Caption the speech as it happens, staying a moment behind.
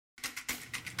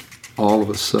all of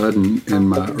a sudden in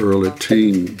my early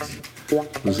teens,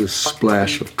 was this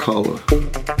splash of color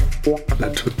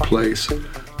that took place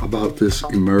about this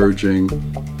emerging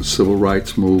civil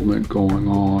rights movement going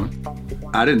on.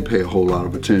 I didn't pay a whole lot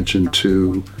of attention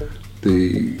to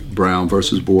the Brown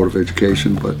versus Board of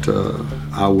Education, but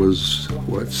I was,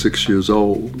 7 years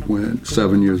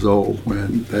old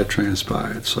when that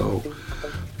transpired. So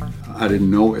I didn't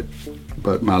know it,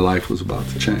 but my life was about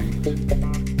to change.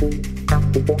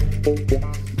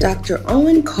 Dr.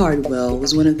 Owen Cardwell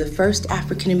was one of the first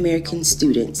African-American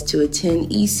students to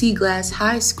attend E.C. Glass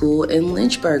High School in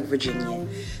Lynchburg, Virginia.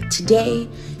 Today,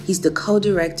 he's the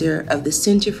co-director of the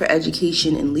Center for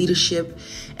Education and Leadership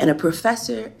and a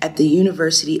professor at the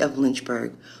University of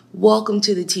Lynchburg. Welcome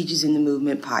to the Teachers in the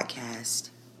Movement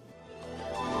podcast.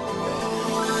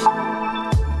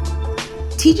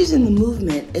 Teachers in the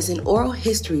Movement is an oral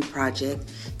history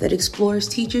project that explores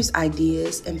teachers'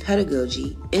 ideas and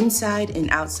pedagogy inside and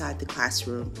outside the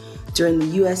classroom during the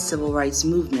U.S. Civil Rights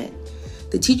Movement.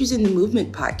 The Teachers in the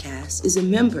Movement podcast is a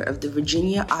member of the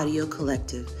Virginia Audio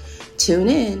Collective. Tune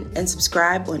in and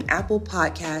subscribe on Apple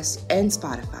Podcasts and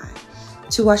Spotify.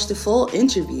 To watch the full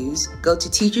interviews, go to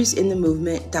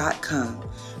teachersinthemovement.com.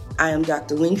 I am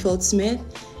Dr. Wingfield Smith,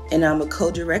 and I'm a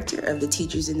co-director of the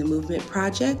Teachers in the Movement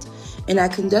project, and I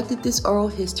conducted this oral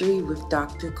history with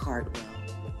Dr. Cardwell.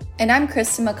 And I'm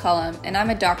Kristen McCullum, and I'm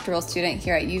a doctoral student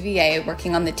here at UVA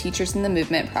working on the Teachers in the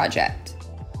Movement project.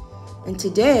 And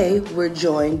today, we're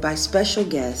joined by special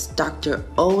guest, Dr.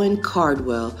 Owen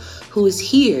Cardwell, who is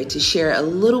here to share a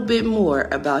little bit more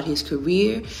about his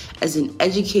career as an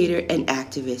educator and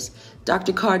activist.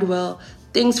 Dr. Cardwell,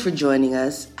 thanks for joining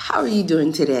us. How are you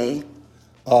doing today?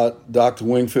 Dr.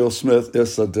 Wingfield Smith,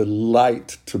 it's a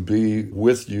delight to be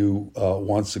with you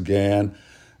once again.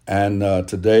 And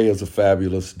today is a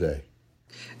fabulous day.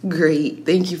 Great.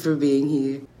 Thank you for being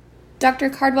here. Dr.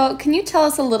 Cardwell, can you tell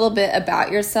us a little bit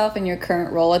about yourself and your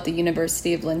current role at the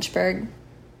University of Lynchburg?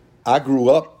 I grew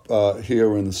up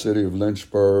here in the city of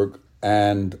Lynchburg,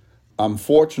 and I'm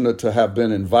fortunate to have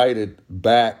been invited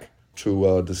back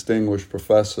to a distinguished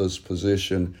professor's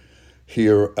position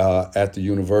here at the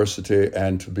university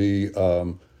and to be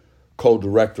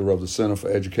co-director of the Center for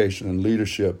Education and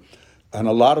Leadership. And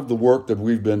a lot of the work that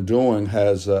we've been doing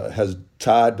has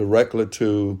tied directly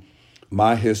to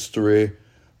my history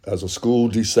as a school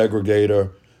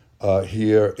desegregator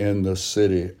here in the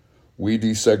city. We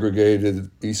desegregated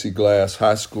E.C. Glass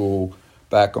High School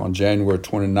back on January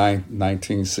 29,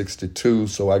 1962.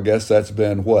 So I guess that's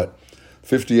been,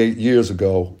 58 years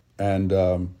ago. And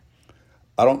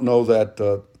I don't know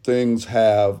that things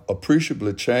have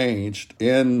appreciably changed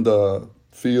in the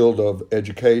field of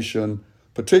education,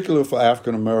 particularly for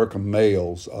African-American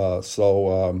males.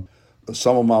 So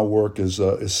some of my work is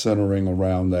centering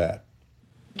around that.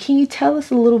 Can you tell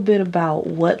us a little bit about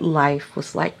what life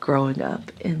was like growing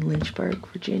up in Lynchburg,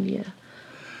 Virginia?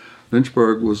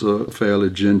 Lynchburg was a fairly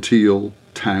genteel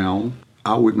town.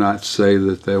 I would not say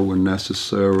that there were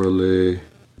necessarily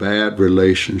bad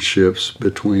relationships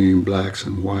between blacks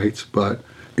and whites, but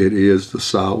it is the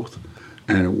South,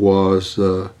 and it was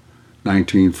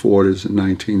 1940s and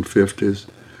 1950s,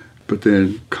 but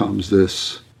then comes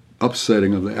this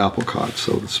upsetting of the apple cart,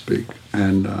 so to speak,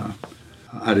 and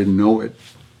I didn't know it,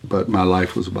 but my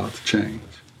life was about to change.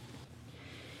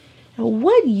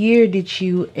 What year did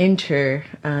you enter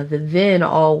the then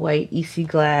all-white E.C.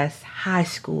 Glass High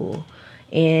School,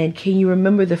 and can you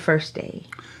remember the first day?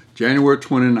 January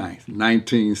 29th,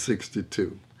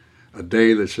 1962, a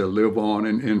day that shall live on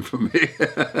in infamy.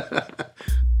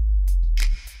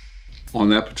 On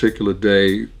that particular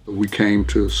day, we came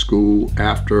to school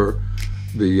after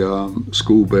the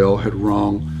school bell had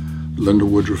rung. Linda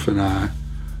Woodruff and I,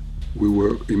 we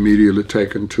were immediately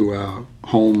taken to our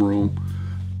homeroom.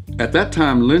 At that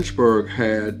time, Lynchburg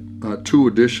had two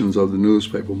editions of the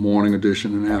newspaper, morning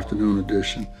edition and afternoon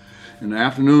edition. In the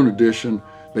afternoon edition,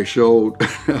 they showed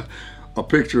a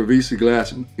picture of E.C.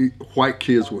 Glass, and white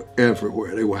kids were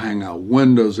everywhere. They were hanging out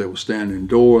windows, they were standing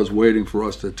indoors waiting for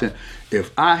us to attend.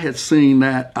 If I had seen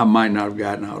that, I might not have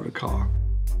gotten out of the car.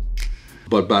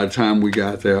 But by the time we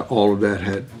got there, all of that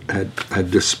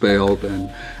had dispelled,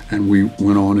 and we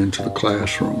went on into the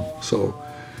classroom. So,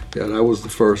 yeah, that was the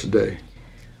first day.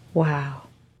 Wow.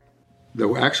 There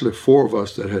were actually 4 of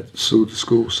us that had sued the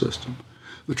school system.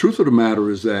 The truth of the matter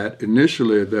is that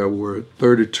initially there were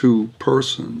 32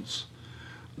 persons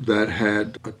that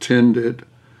had attended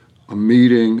a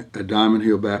meeting at Diamond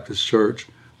Hill Baptist Church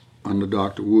under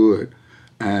Dr. Wood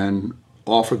and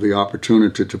offered the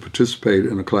opportunity to participate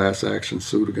in a class action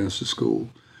suit against the school.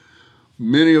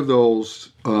 Many of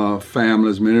those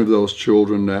families, many of those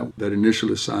children that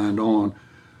initially signed on,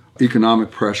 economic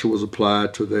pressure was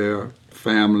applied to their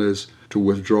families to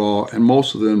withdraw, and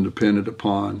most of them depended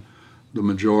upon the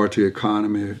majority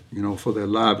economy, for their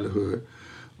livelihood.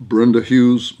 Brenda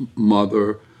Hughes'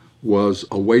 mother was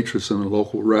a waitress in a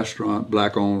local restaurant,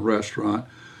 black-owned restaurant.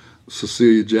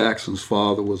 Cecilia Jackson's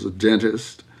father was a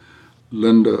dentist.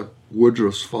 Linda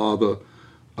Woodruff's father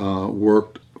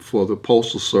worked for the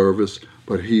Postal Service,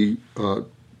 but he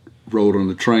rode on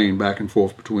the train back and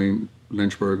forth between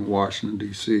Lynchburg and Washington,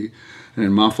 D.C. And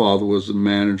then my father was the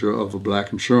manager of a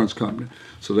black insurance company.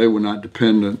 So they were not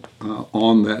dependent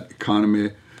on that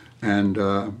economy. And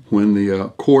when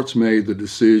the courts made the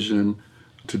decision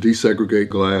to desegregate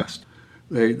glass,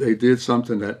 they did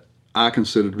something that I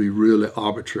consider to be really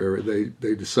arbitrary.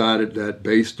 They decided that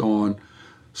based on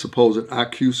supposed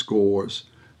IQ scores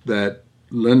that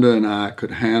Linda and I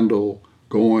could handle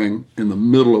going in the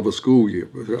middle of a school year.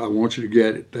 I want you to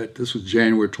get it, that this was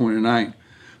January 29th,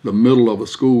 the middle of a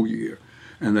school year,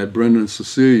 and that Brenda and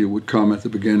Cecilia would come at the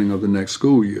beginning of the next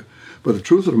school year. But the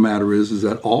truth of the matter is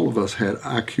that all of us had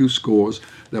IQ scores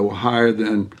that were higher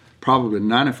than probably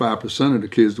 95% of the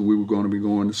kids that we were going to be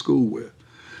going to school with.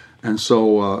 And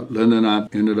so Linda and I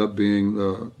ended up being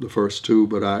the first two,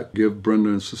 but I give Brenda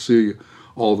and Cecilia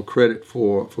all the credit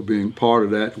for being part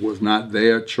of that. It was not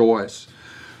their choice.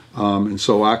 And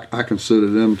so I consider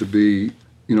them to be,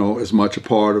 as much a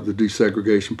part of the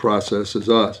desegregation process as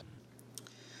us.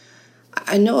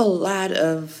 I know a lot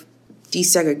of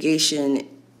desegregation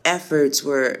efforts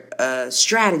were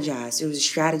strategized. There was a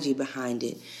strategy behind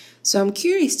it. So I'm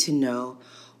curious to know,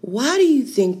 why do you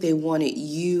think they wanted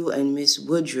you and Miss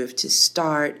Woodruff to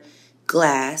start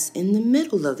glass in the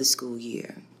middle of the school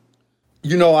year?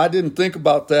 I didn't think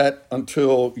about that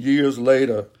until years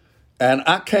later. And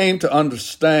I came to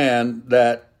understand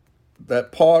that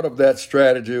part of that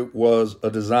strategy was a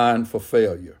design for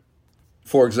failure.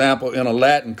 For example, in a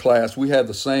Latin class, we had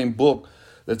the same book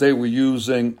that they were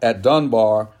using at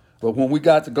Dunbar. But when we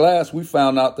got to glass, we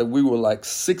found out that we were like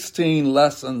 16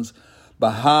 lessons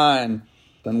behind,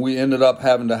 and we ended up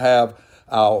having to have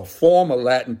our former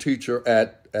Latin teacher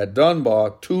at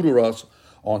Dunbar tutor us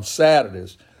on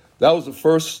Saturdays. That was the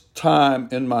first time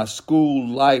in my school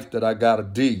life that I got a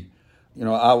D.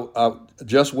 I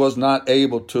just was not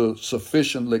able to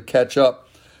sufficiently catch up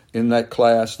in that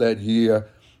class that year.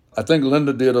 I think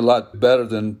Linda did a lot better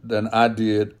than I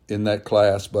did in that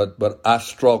class, but I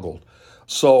struggled.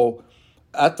 So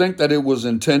I think that it was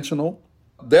intentional.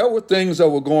 There were things that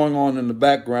were going on in the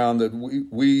background that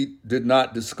we did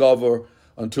not discover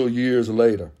until years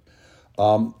later.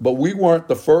 But we weren't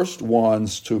the first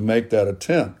ones to make that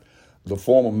attempt. The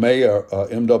former mayor,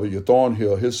 M.W.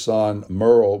 Thornhill, his son,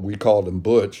 Merle, we called him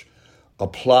Butch,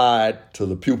 applied to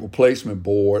the Pupil Placement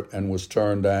Board and was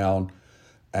turned down.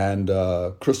 And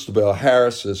Christabel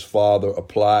Harris's father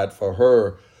applied for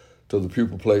her to the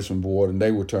Pupil Placement Board, and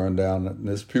they were turned down. And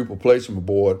this Pupil Placement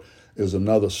Board is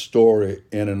another story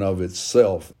in and of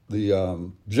itself.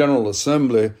 The General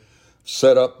Assembly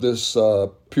set up this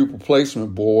Pupil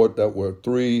Placement Board that were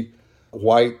 3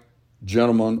 white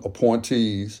gentlemen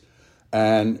appointees,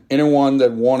 and anyone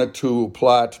that wanted to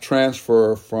apply to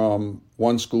transfer from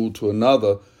one school to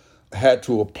another had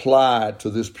to apply to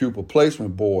this Pupil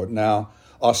Placement Board. Now,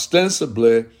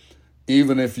 ostensibly,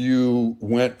 even if you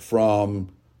went from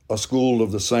a school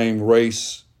of the same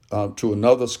race to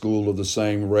another school of the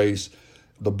same race,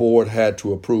 the board had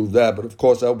to approve that. But of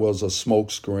course, that was a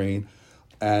smokescreen.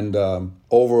 And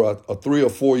over a 3 or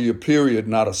 4 year period,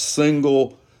 not a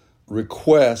single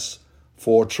request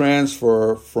for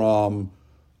transfer from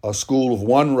a school of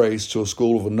one race to a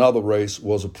school of another race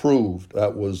was approved.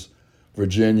 That was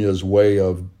Virginia's way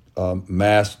of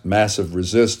massive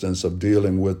resistance of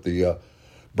dealing with the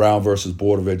Brown versus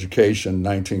Board of Education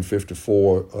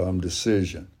 1954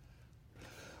 decision.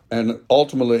 And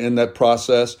ultimately in that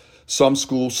process, some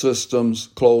school systems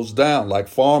closed down, like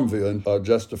Farmville,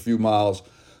 just a few miles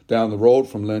down the road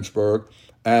from Lynchburg.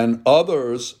 And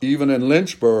others, even in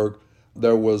Lynchburg,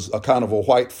 there was a kind of a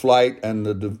white flight, and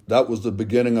that was the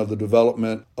beginning of the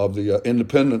development of the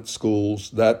independent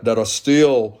schools that are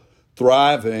still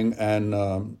thriving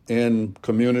and in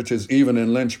communities, even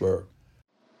in Lynchburg.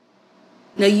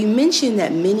 Now, you mentioned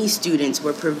that many students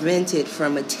were prevented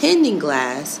from attending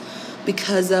Glass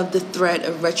because of the threat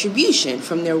of retribution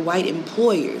from their white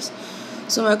employers.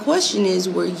 So my question is,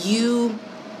 were you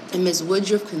and Ms.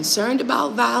 Woodruff concerned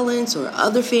about violence, or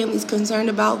other families concerned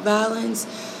about violence?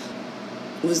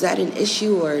 Was that an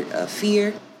issue or a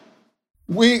fear?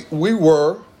 We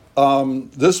were.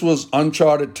 This was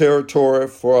uncharted territory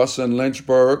for us in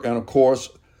Lynchburg, and of course,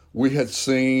 we had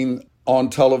seen on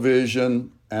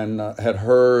television and had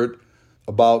heard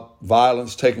about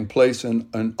violence taking place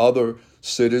in other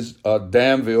cities.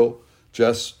 Danville,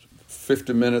 just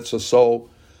 50 minutes or so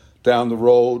down the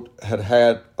road,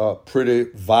 had pretty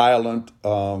violent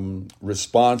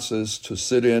responses to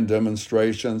sit-in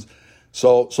demonstrations.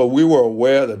 So we were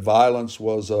aware that violence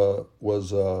was a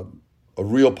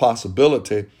real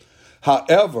possibility.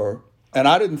 However, and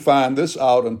I didn't find this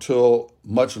out until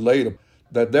much later,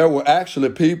 that there were actually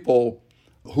people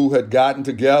who had gotten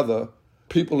together,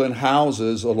 people in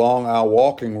houses along our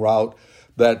walking route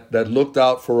that looked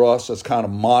out for us as kind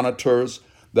of monitors,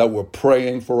 that were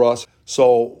praying for us.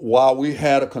 So while we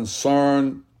had a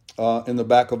concern in the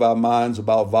back of our minds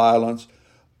about violence,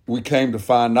 we came to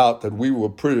find out that we were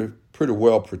pretty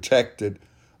well protected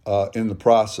in the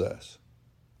process.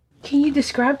 Can you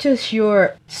describe to us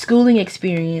your schooling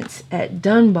experience at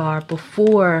Dunbar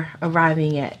before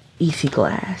arriving at EC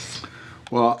Glass?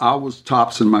 Well, I was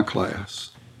tops in my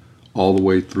class all the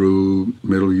way through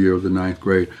middle year of the 9th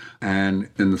grade. And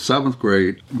in the 7th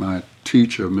grade, my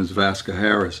teacher, Ms. Vasca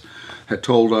Harris, had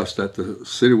told us that the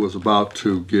city was about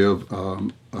to give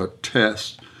a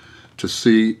test to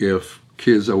see if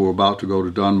kids that were about to go to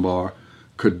Dunbar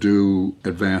could do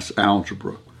advanced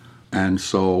algebra. And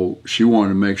so she wanted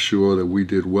to make sure that we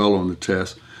did well on the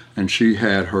test. And she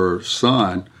had her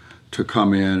son to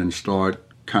come in and start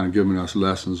kind of giving us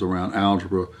lessons around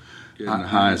algebra, getting the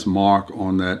highest mark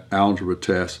on that algebra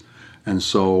test. And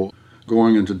so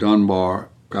going into Dunbar,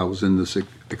 I was in this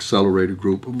accelerated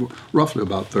group of roughly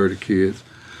about 30 kids.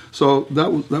 So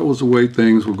that was the way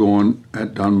things were going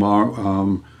at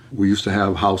Dunbar. We used to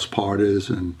have house parties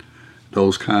and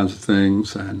those kinds of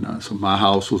things. And so my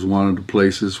house was one of the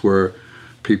places where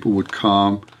people would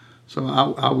come. So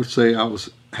I would say I was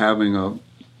having a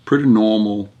pretty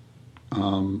normal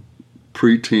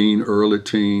preteen, early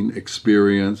teen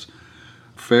experience,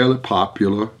 fairly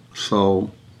popular.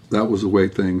 So that was the way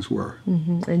things were.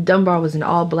 Mm-hmm. And Dunbar was an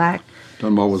all-black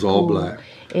Dunbar was all black.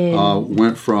 And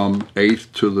went from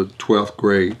 8th to the 12th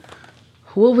grade.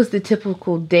 What was the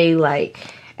typical day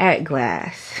like at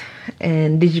Glass?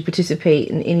 And did you participate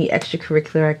in any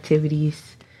extracurricular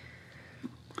activities?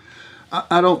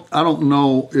 I don't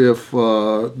know if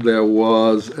there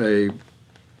was a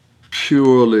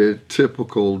purely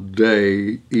typical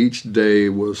day. Each day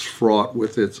was fraught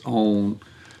with its own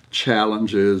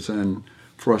challenges and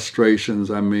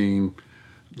frustrations. I mean,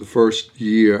 the first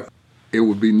year, it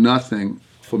would be nothing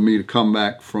for me to come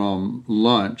back from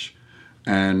lunch,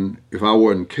 and if I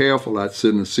wasn't careful, I'd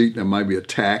sit in a seat, there might be a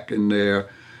tack in there.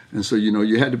 And so,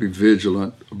 you had to be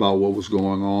vigilant about what was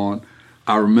going on.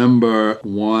 I remember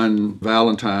one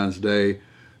Valentine's Day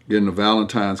getting a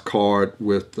Valentine's card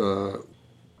with a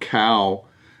cow,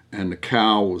 and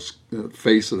the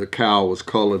face of the cow was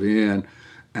colored in,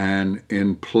 and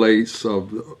in place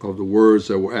of the words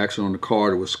that were actually on the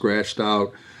card, it was scratched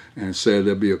out and said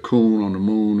there'd be a coon on the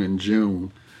moon in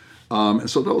June. And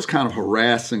so those kind of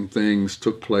harassing things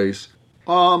took place.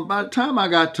 By the time I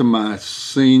got to my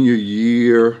senior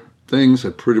year, things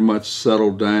had pretty much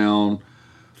settled down.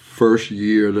 First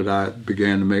year that I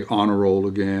began to make honor roll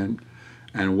again,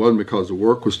 and it wasn't because the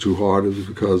work was too hard, it was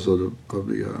because of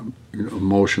the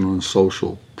emotional and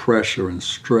social pressure and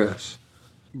stress.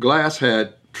 Glass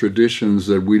had traditions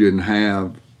that we didn't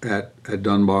have at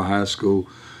Dunbar High School.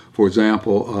 For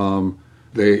example,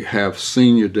 they have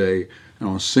Senior Day, and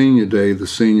on Senior Day, the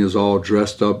seniors all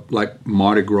dressed up like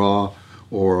Mardi Gras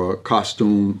or a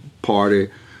costume party.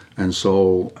 And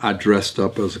so I dressed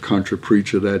up as a country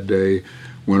preacher that day,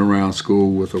 went around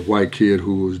school with a white kid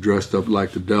who was dressed up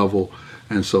like the devil.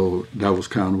 And so that was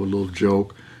kind of a little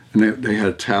joke. And they had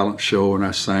a talent show, and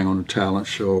I sang on the talent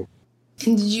show.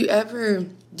 And did you ever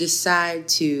decide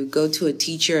to go to a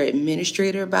teacher or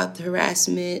administrator about the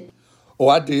harassment? Oh,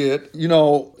 I did. There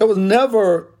was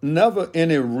never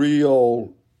any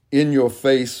real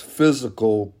in-your-face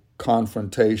physical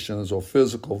confrontations or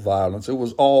physical violence. It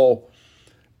was all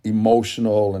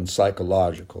emotional and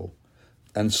psychological.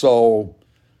 And so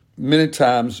many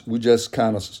times we just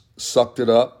kind of sucked it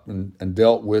up and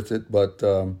dealt with it. But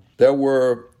there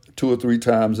were 2 or 3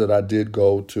 times that I did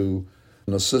go to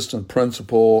an assistant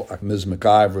principal, Ms.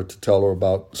 McIver, to tell her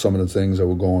about some of the things that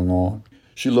were going on.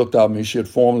 She looked at me. She had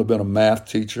formerly been a math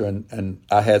teacher, and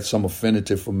I had some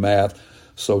affinity for math,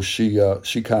 so she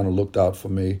kind of looked out for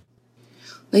me.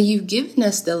 Now, you've given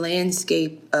us the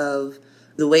landscape of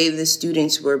the way the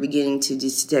students were beginning to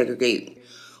desegregate.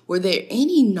 Were there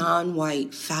any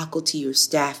non-white faculty or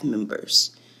staff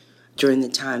members during the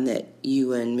time that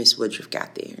you and Ms. Woodruff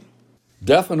got there?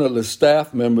 Definitely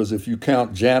staff members, if you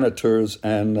count janitors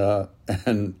and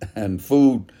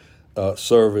food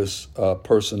service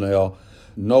personnel.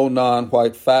 No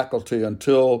non-white faculty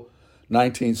until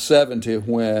 1970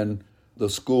 when the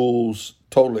schools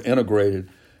totally integrated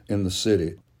in the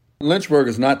city. Lynchburg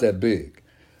is not that big.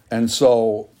 And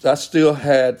so I still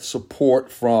had support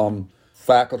from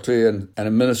faculty and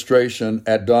administration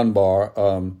at Dunbar.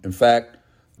 In fact,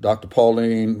 Dr.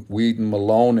 Pauline Whedon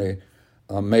Maloney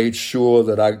made sure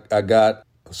that I got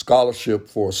a scholarship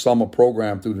for a summer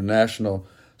program through the National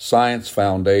Science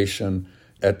Foundation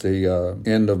at the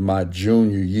end of my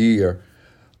junior year.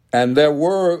 And there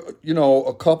were,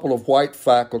 a couple of white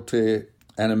faculty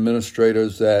and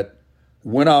administrators that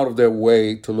went out of their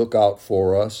way to look out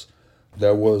for us.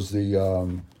 There was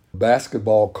the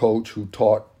basketball coach who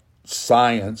taught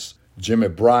science, Jimmy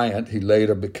Bryant. He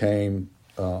later became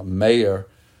mayor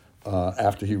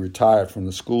after he retired from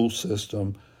the school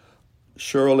system.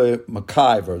 Shirley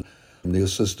McIver, the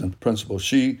assistant principal,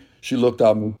 she looked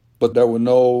out, but there were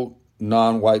no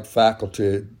non-white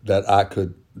faculty that I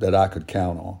could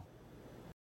count on.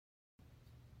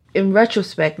 In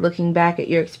retrospect, looking back at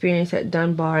your experience at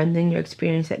Dunbar and then your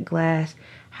experience at Glass,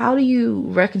 how do you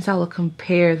reconcile or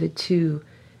compare the two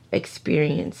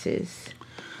experiences?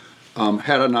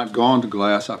 Had I not gone to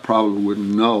Glass, I probably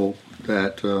wouldn't know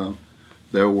that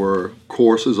there were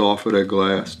courses offered at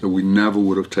Glass that we never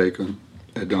would have taken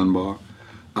at Dunbar.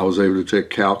 I was able to take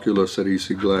calculus at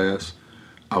EC Glass.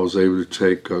 I was able to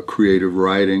take creative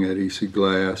writing at EC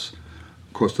Glass.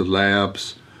 Of course, the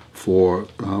labs for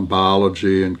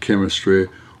biology and chemistry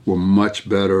were much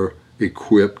better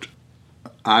equipped.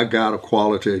 I got a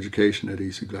quality education at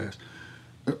EC Glass.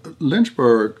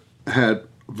 Lynchburg had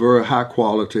very high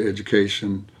quality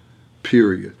education,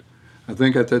 period. I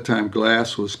think at that time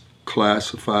Glass was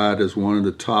classified as one of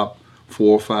the top 4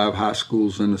 or 5 high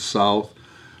schools in the South.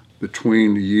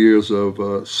 Between the years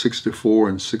of 64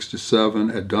 and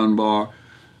 67 at Dunbar,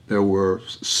 there were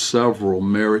several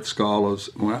merit scholars.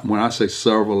 When I say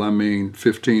several, I mean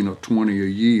 15 or 20 a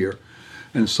year.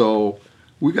 And so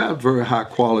we got very high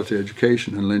quality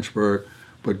education in Lynchburg,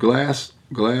 but Glass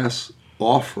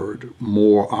offered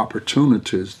more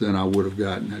opportunities than I would have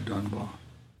gotten at Dunbar.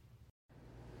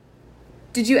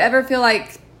 Did you ever feel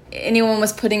like anyone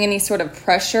was putting any sort of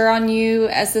pressure on you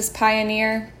as this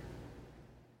pioneer?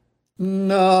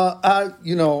 No,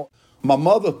 my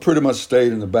mother pretty much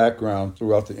stayed in the background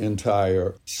throughout the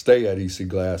entire stay at EC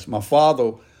Glass. My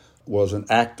father was an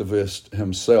activist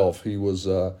himself. He was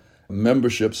a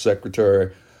membership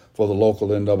secretary for the local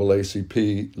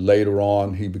NAACP. Later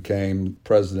on, he became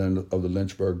president of the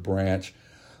Lynchburg branch.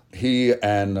 He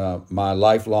and my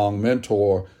lifelong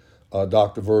mentor,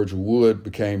 Dr. Virgil Wood,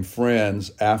 became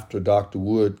friends after Dr.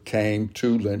 Wood came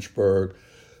to Lynchburg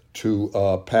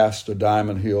to pastor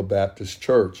Diamond Hill Baptist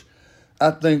Church.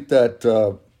 I think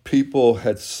that people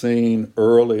had seen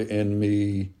early in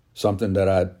me something that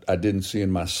I didn't see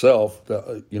in myself,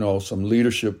 some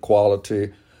leadership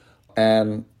quality.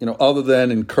 And, other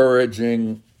than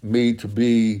encouraging me to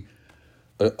be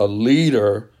a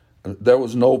leader, there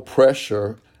was no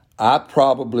pressure. I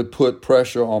probably put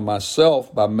pressure on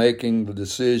myself by making the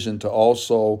decision to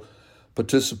also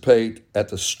participate at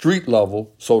the street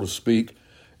level, so to speak,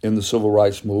 in the civil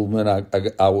rights movement.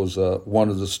 I was one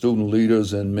of the student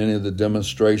leaders in many of the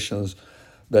demonstrations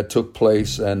that took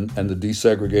place and the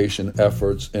desegregation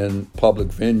efforts in public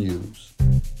venues.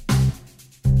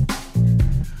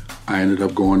 I ended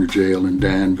up going to jail in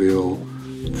Danville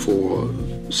for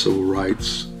civil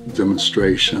rights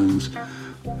demonstrations.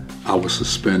 I was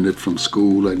suspended from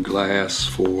school at Glass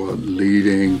for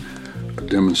leading a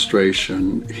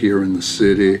demonstration here in the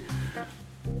city.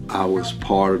 I was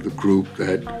part of the group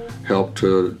that helped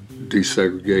to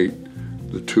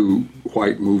desegregate the 2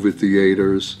 white movie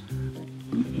theaters,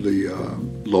 the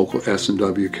local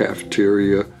S&W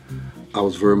cafeteria. I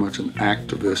was very much an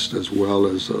activist as well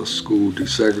as a school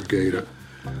desegregator.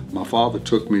 My father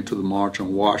took me to the March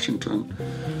on Washington,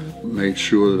 made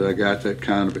sure that I got that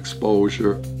kind of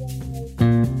exposure.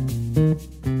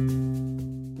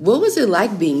 What was it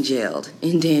like being jailed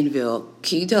in Danville?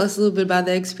 Can you tell us a little bit about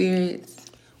that experience?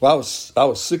 Well, I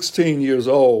was 16 years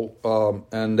old,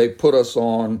 and they put us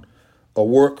on a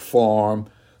work farm,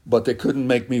 but they couldn't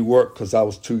make me work because I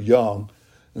was too young.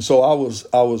 And so I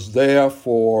was there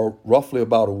for roughly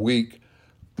about a week.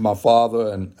 My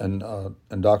father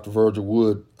and Dr. Virgil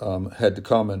Wood had to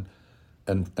come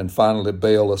and finally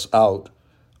bail us out.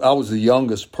 I was the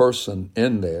youngest person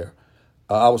in there.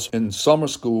 I was in summer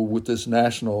school with this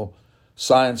National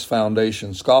Science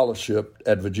Foundation scholarship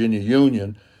at Virginia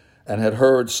Union, and had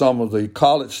heard some of the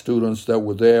college students that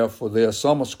were there for their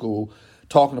summer school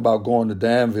talking about going to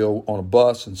Danville on a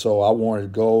bus, and so I wanted to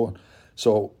go.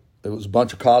 So It was a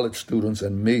bunch of college students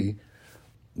and me.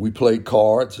 We played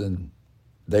cards, and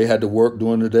they had to work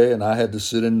during the day, and I had to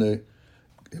sit it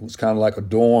was kind of like a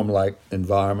dorm-like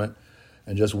environment,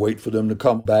 and just wait for them to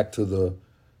come back to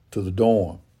the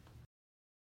dorm.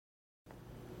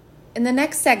 In the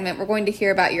next segment, we're going to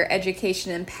hear about your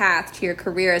education and path to your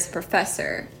career as a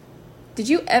professor. Did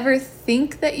you ever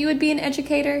think that you would be an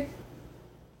educator?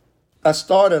 I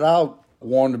started out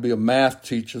wanting to be a math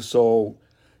teacher, so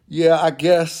yeah, I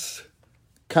guess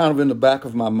kind of in the back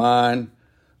of my mind,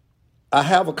 I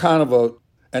have a kind of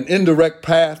an indirect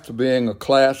path to being a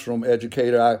classroom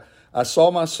educator. I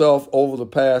saw myself over the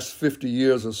past 50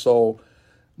 years or so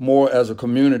more as a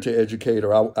community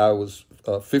educator. I was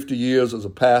 50 years as a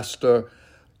pastor,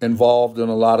 involved in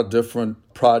a lot of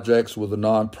different projects with a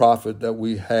nonprofit that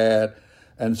we had,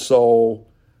 and so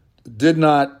did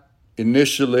not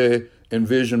initially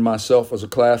envision myself as a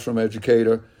classroom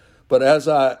educator. But as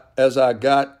I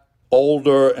got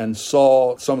older and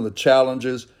saw some of the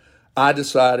challenges, I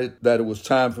decided that it was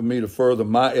time for me to further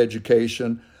my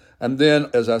education. And then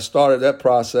as I started that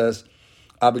process,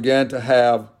 I began to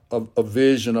have a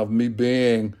vision of me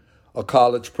being a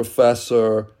college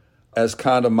professor as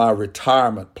kind of my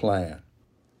retirement plan.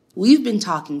 We've been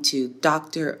talking to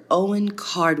Dr. Owen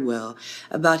Cardwell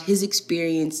about his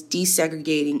experience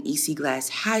desegregating E.C. Glass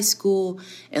High School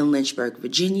in Lynchburg,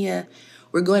 Virginia.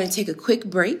 We're going to take a quick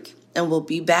break, and we'll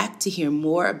be back to hear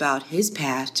more about his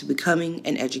path to becoming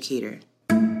an educator.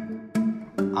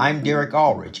 I'm Derek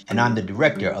Aldridge, and I'm the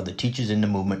director of the Teachers in the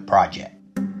Movement Project.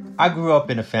 I grew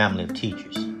up in a family of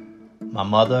teachers. My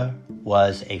mother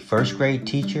was a first grade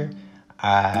teacher.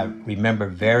 I remember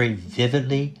very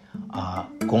vividly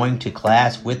going to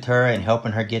class with her and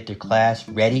helping her get the class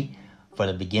ready for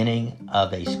the beginning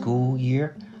of a school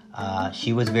year.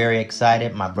 She was very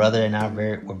excited. My brother and I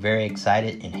were very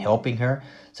excited in helping her.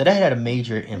 So that had a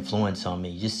major influence on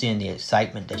me, just seeing the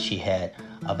excitement that she had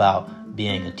about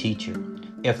being a teacher.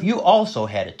 If you also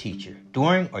had a teacher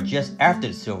during or just after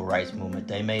the Civil Rights Movement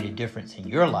that made a difference in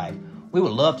your life, we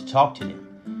would love to talk to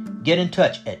them. Get in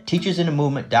touch at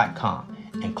teachersinthemovement.com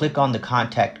and click on the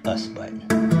Contact Us button.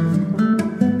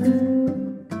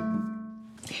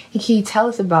 Can you tell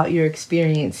us about your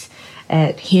experience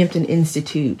at Hampton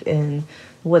Institute and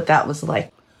what that was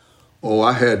like? Oh,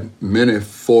 I had many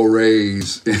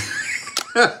forays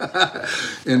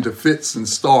into fits and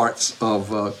starts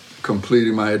of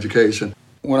completing my education.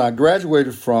 When I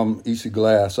graduated from E.C.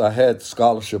 Glass, I had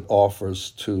scholarship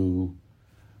offers to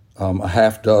a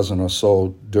half dozen or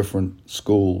so different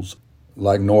schools,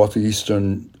 like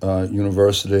Northeastern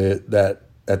University, that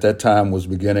at that time was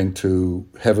beginning to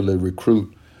heavily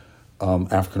recruit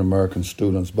African-American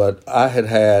students. But I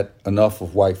had enough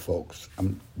of white folks.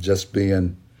 I'm just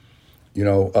being,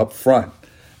 up front.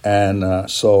 And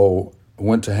so I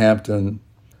went to Hampton,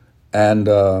 and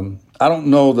I don't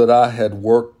know that I had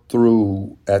worked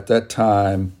through at that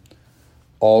time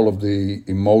all of the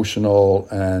emotional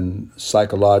and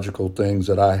psychological things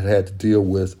that I had to deal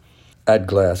with at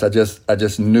Glass. I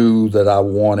just knew that I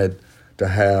wanted to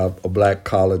have a black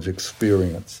college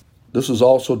experience. This was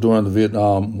also during the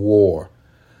Vietnam War.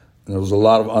 And there was a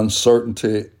lot of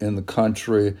uncertainty in the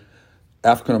country.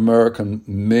 African-American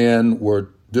men were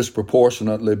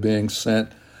disproportionately being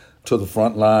sent to the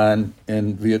front line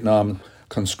in Vietnam.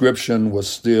 Conscription was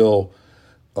still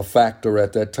a factor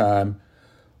at that time.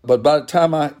 But by the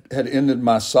time I had ended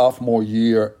my sophomore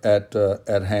year at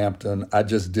Hampton, I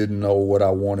just didn't know what I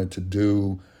wanted to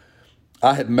do.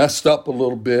 I had messed up a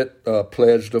little bit,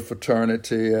 pledged a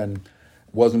fraternity and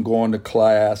wasn't going to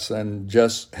class and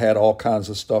just had all kinds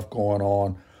of stuff going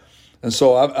on. And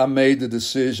so I made the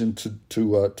decision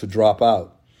to drop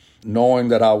out, knowing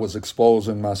that I was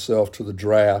exposing myself to the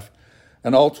draft.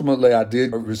 And ultimately, I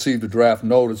did receive the draft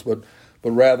notice, but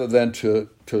rather than to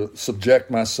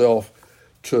subject myself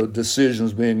to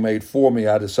decisions being made for me,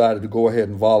 I decided to go ahead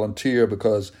and volunteer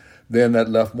because then that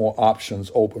left more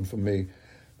options open for me.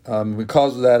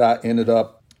 Because of that, I ended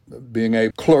up being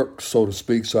a clerk, so to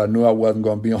speak, so I knew I wasn't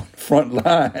going to be on the front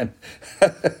line.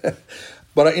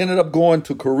 But I ended up going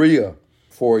to Korea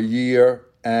for a year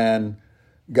and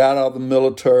got out of the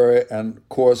military and, of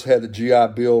course, had the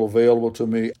GI Bill available to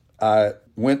me. I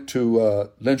went to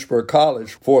Lynchburg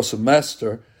College for a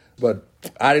semester, but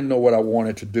I didn't know what I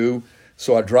wanted to do.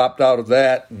 So I dropped out of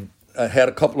that, and I had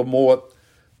a couple of more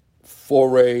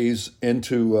forays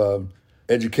into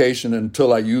education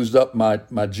until I used up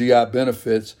my GI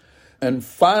benefits. And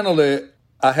finally,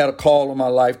 I had a call in my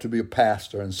life to be a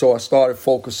pastor. And so I started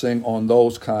focusing on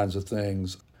those kinds of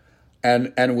things.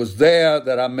 And it was there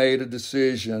that I made a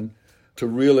decision to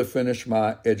really finish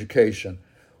my education.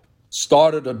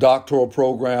 started a doctoral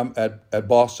program at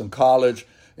Boston College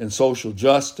in social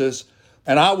justice.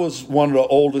 And I was one of the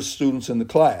oldest students in the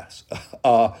class.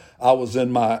 I was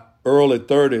in my early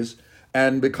 30s.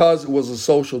 And because it was a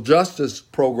social justice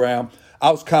program,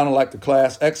 I was kind of like the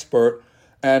class expert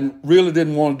and really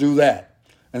didn't want to do that.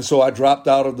 And so I dropped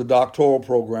out of the doctoral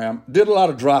program, did a lot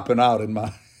of dropping out in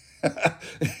my,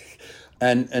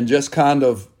 and just kind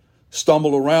of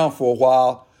stumbled around for a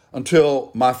while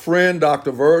until my friend,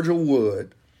 Dr. Virgil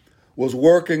Wood, was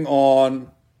working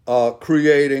on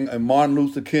creating a Martin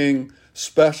Luther King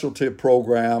specialty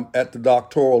program at the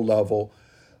doctoral level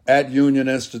at Union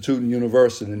Institute and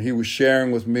University, and he was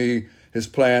sharing with me his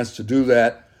plans to do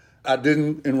that. I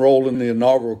didn't enroll in the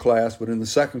inaugural class, but in the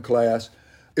second class,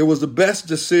 it was the best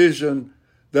decision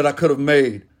that I could have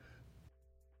made.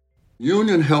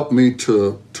 Union helped me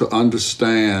to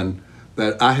understand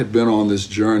that I had been on this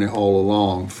journey all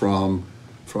along, from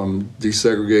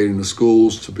desegregating the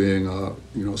schools to being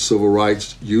a civil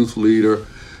rights youth leader.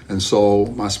 And so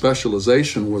my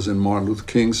specialization was in Martin Luther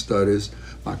King studies.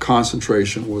 My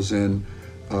concentration was in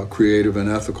creative and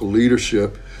ethical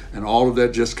leadership, and all of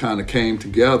that just kind of came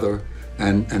together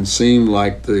and seemed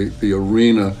like the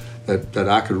arena that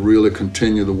I could really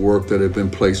continue the work that had been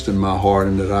placed in my heart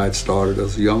and that I had started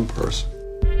as a young person.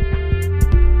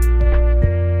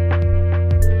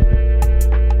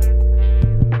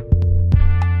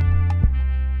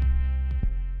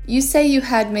 You say you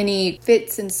had many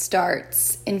fits and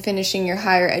starts in finishing your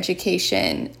higher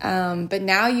education, but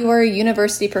now you are a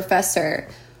university professor.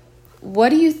 What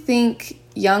do you think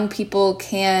young people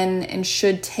can and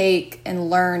should take and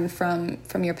learn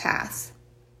from your path?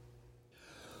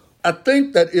 I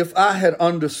think that if I had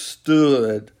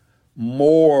understood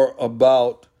more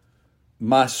about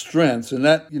my strengths, and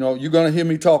that, you're going to hear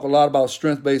me talk a lot about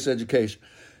strength-based education.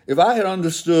 If I had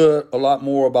understood a lot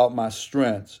more about my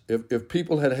strengths, if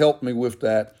people had helped me with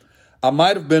that, I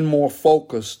might have been more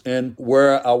focused in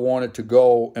where I wanted to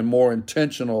go and more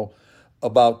intentional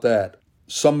about that.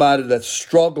 Somebody that's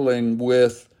struggling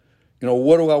with,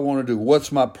 what do I want to do?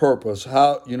 What's my purpose?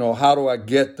 How do I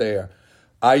get there?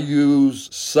 I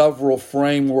use several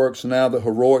frameworks now: the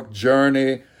Heroic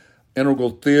Journey, Integral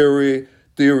Theory,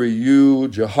 Theory U,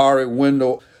 Johari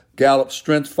Window, Gallup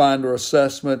Strength Finder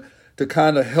Assessment, to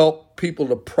kind of help people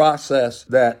to process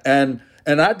that. And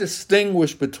I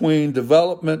distinguish between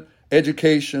development,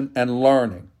 education, and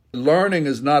learning. Learning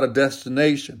is not a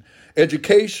destination.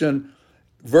 Education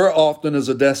very often is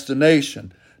a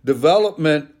destination.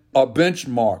 Development a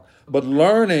benchmark, but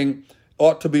learning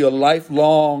ought to be a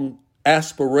lifelong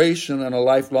aspiration and a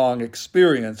lifelong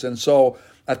experience. And so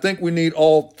I think we need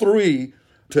all three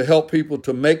to help people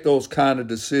to make those kind of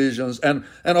decisions. And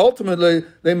ultimately,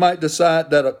 they might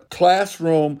decide that a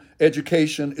classroom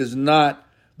education is not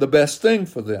the best thing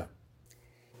for them.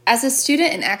 As a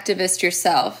student and activist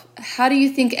yourself, how do you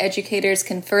think educators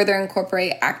can further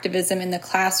incorporate activism in the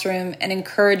classroom and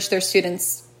encourage their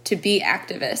students to be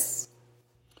activists?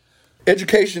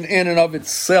 Education in and of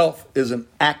itself is an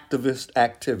activist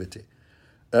activity.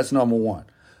 That's number one.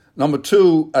 Number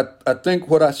two, I think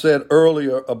what I said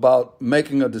earlier about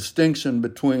making a distinction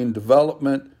between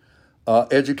development,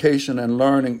 education, and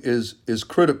learning is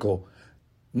critical.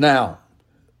 Now,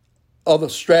 other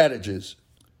strategies.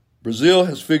 Brazil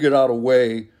has figured out a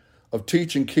way of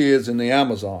teaching kids in the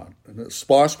Amazon, a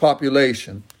sparse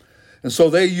population, and so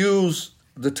they use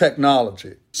the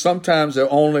technology. Sometimes there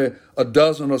are only a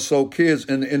dozen or so kids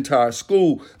in the entire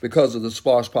school because of the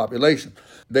sparse population.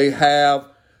 They have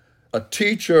a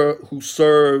teacher who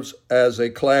serves as a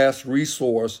class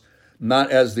resource,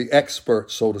 not as the expert,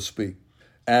 so to speak.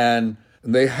 And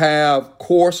they have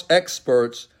course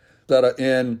experts that are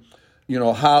in,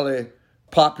 highly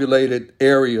populated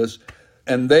areas,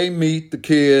 and they meet the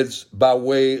kids by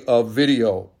way of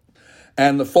video.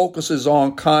 And the focus is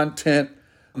on content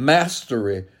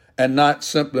mastery and not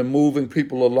simply moving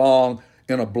people along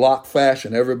in a block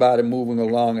fashion, everybody moving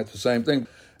along at the same thing.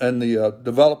 And the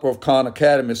developer of Khan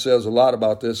Academy says a lot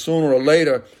about this. Sooner or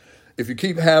later, if you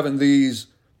keep having these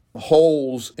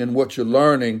holes in what you're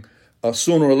learning,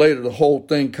 sooner or later the whole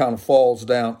thing kind of falls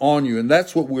down on you. And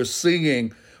that's what we're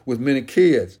seeing with many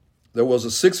kids. There was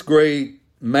a sixth grade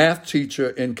math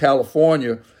teacher in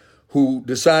California who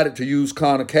decided to use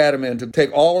Khan Academy and to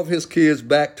take all of his kids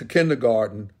back to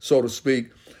kindergarten, so to speak,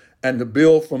 and to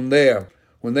build from there.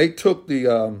 When they took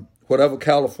the whatever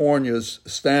California's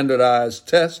standardized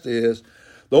test is,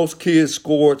 those kids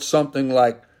scored something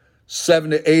like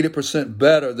 70, 80%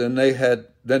 better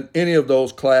than any of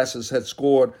those classes had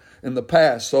scored in the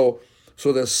past. So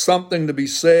there's something to be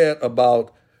said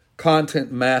about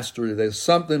content mastery. There's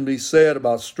something to be said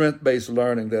about strength-based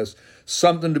learning. There's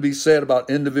something to be said about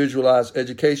individualized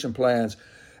education plans.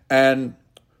 And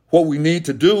what we need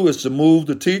to do is to move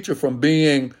the teacher from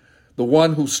being the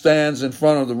one who stands in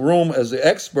front of the room as the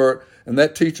expert, and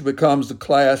that teacher becomes the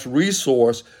class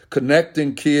resource,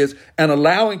 connecting kids and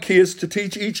allowing kids to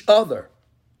teach each other.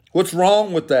 What's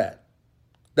wrong with that?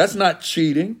 That's not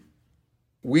cheating.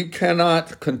 We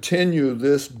cannot continue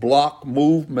this block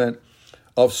movement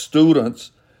of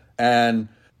students, and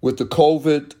with the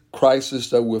COVID crisis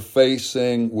that we're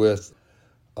facing with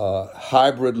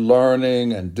hybrid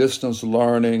learning and distance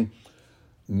learning,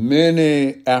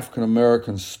 many African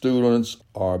American students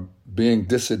are being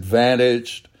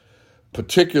disadvantaged,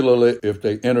 particularly if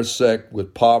they intersect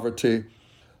with poverty.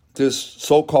 This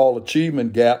so-called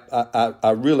achievement gap,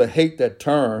 I really hate that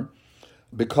term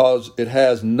because it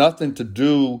has nothing to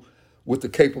do with the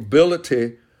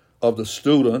capability of the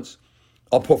students.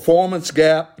 A performance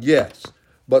gap, yes,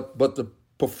 but the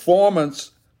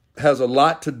performance has a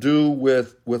lot to do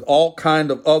with all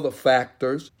kind of other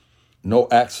factors. No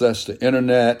access to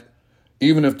internet,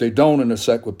 even if they don't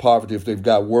intersect with poverty, if they've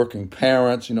got working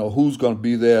parents, who's going to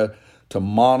be there to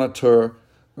monitor?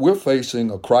 We're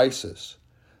facing a crisis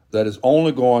that is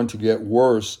only going to get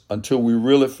worse until we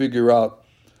really figure out,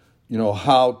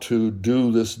 how to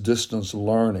do this distance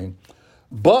learning.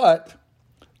 But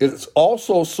it's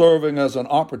also serving as an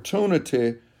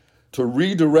opportunity to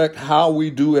redirect how we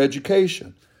do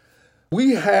education.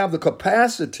 We have the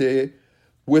capacity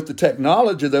with the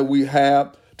technology that we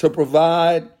have to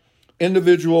provide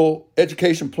individual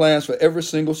education plans for every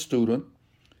single student.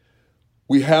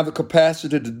 We have the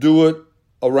capacity to do it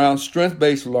around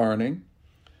strength-based learning.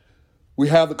 We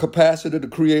have the capacity to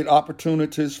create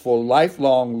opportunities for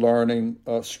lifelong learning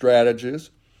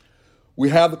strategies. We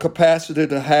have the capacity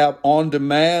to have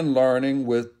on-demand learning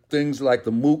with things like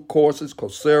the MOOC courses,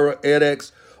 Coursera,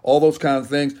 edX, all those kinds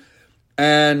of things.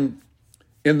 And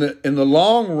in the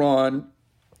long run,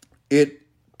 it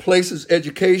places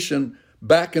education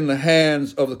back in the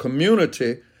hands of the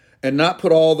community and not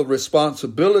put all the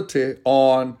responsibility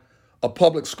on a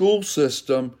public school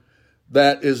system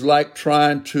that is like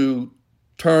trying to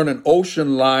turn an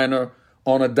ocean liner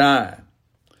on a dime.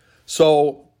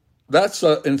 So that's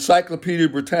an Encyclopedia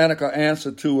Britannica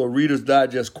answer to a Reader's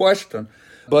Digest question.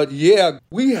 But yeah,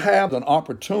 we have an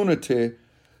opportunity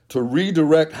to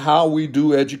redirect how we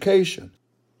do education.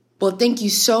 Well, thank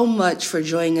you so much for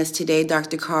joining us today,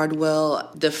 Dr. Cardwell.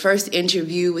 The first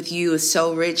interview with you is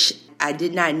so rich. I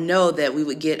did not know that we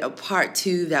would get a part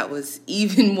 2 that was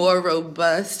even more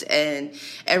robust. And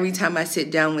every time I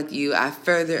sit down with you, I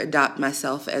further adopt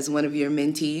myself as one of your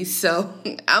mentees. So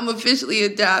I'm officially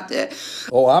adopted.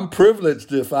 Oh, I'm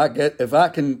privileged if I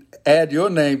can add your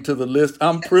name to the list.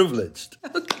 I'm privileged.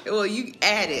 Okay, well, you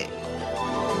add it.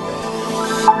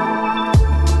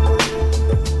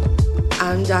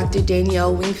 I'm Dr.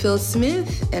 Danielle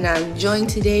Wingfield-Smith, and I'm joined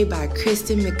today by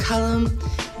Kristen McCullum.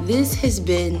 This has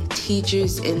been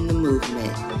Teachers in the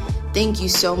Movement. Thank you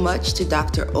so much to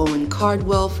Dr. Owen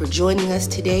Cardwell for joining us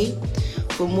today.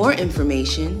 For more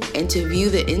information and to view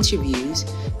the interviews,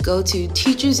 go to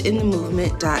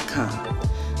teachersinthemovement.com.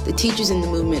 The Teachers in the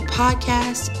Movement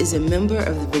podcast is a member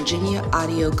of the Virginia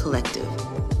Audio Collective.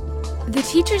 The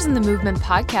Teachers in the Movement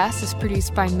podcast is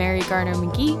produced by Mary Garner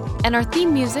McGee, and our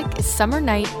theme music is Summer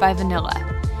Night by Vanilla.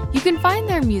 You can find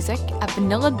their music at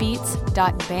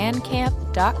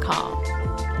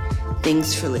vanillabeats.bandcamp.com.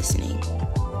 Thanks for listening.